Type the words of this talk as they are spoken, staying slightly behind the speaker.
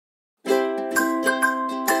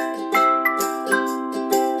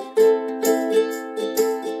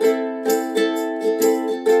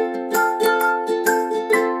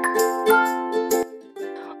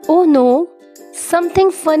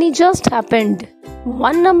funny just happened.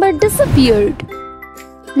 One number disappeared.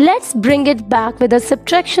 Let's bring it back with a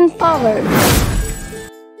subtraction power.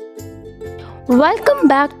 Welcome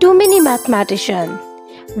back to Mini Mathematician,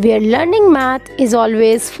 where learning math is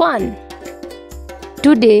always fun.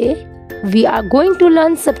 Today, we are going to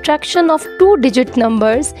learn subtraction of two-digit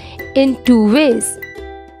numbers in two ways.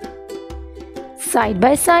 Side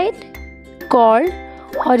by side, called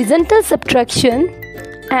horizontal subtraction,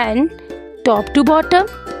 and top to bottom,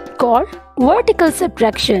 called vertical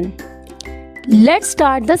subtraction. Let's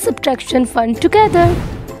start the subtraction fun together.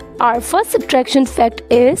 Our first subtraction fact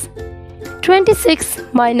is 26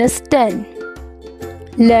 minus 10.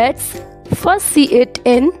 Let's first see it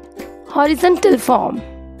in horizontal form.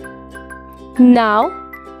 Now,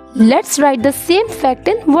 let's write the same fact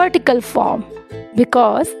in vertical form.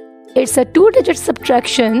 Because it's a two-digit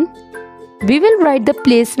subtraction, we will write the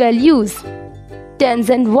place values, tens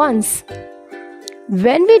and ones.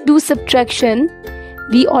 When we do subtraction,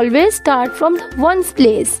 we always start from the ones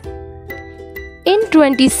place. In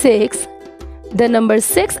 26, the number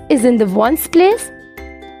 6 is in the ones place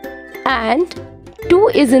and 2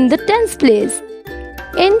 is in the tens place.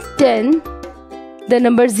 In 10, the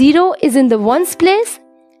number 0 is in the ones place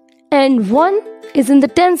and 1 is in the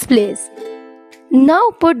tens place.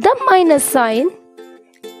 Now put the minus sign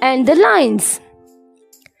and the lines.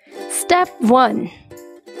 Step 1.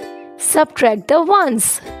 Subtract the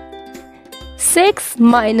ones. 6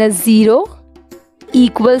 minus 0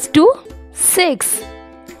 equals to 6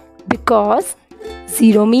 because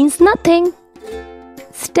 0 means nothing.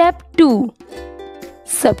 Step 2.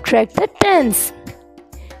 Subtract the tens.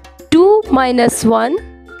 2 minus 1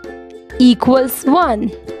 equals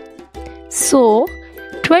 1. So,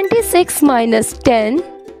 26 minus 10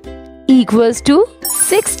 equals to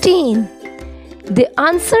 16. The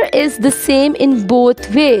answer is the same in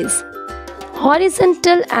both ways,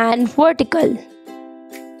 horizontal and vertical.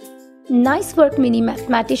 Nice work, mini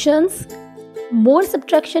mathematicians. More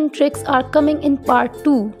subtraction tricks are coming in part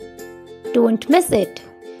 2. Don't miss it.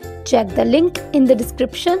 Check the link in the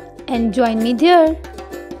description and join me there.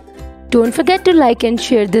 Don't forget to like and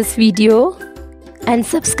share this video and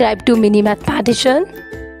subscribe to Mini Mathematician.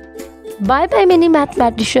 Bye bye, Mini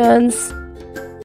Mathematicians.